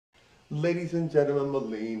Ladies and gentlemen,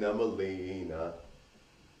 Melina.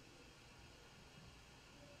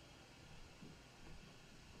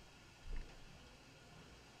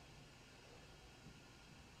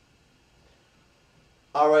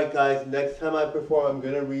 Alright guys, next time I perform I'm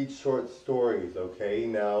going to read short stories, okay?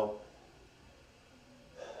 Now,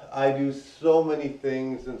 I do so many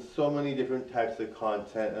things and so many different types of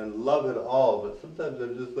content and love it all, but sometimes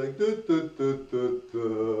I'm just like, duh, duh, duh, duh,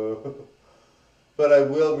 duh. But I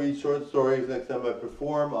will read short stories next time I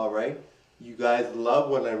perform, alright? You guys love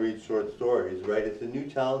when I read short stories, right? It's a new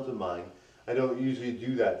talent of mine. I don't usually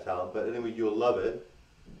do that talent, but anyway, you'll love it.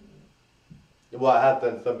 Well, I have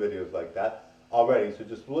done some videos like that already, so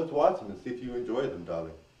just let's watch them and see if you enjoy them,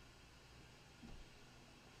 darling.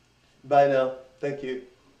 Bye now. Thank you.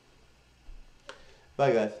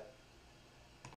 Bye, guys.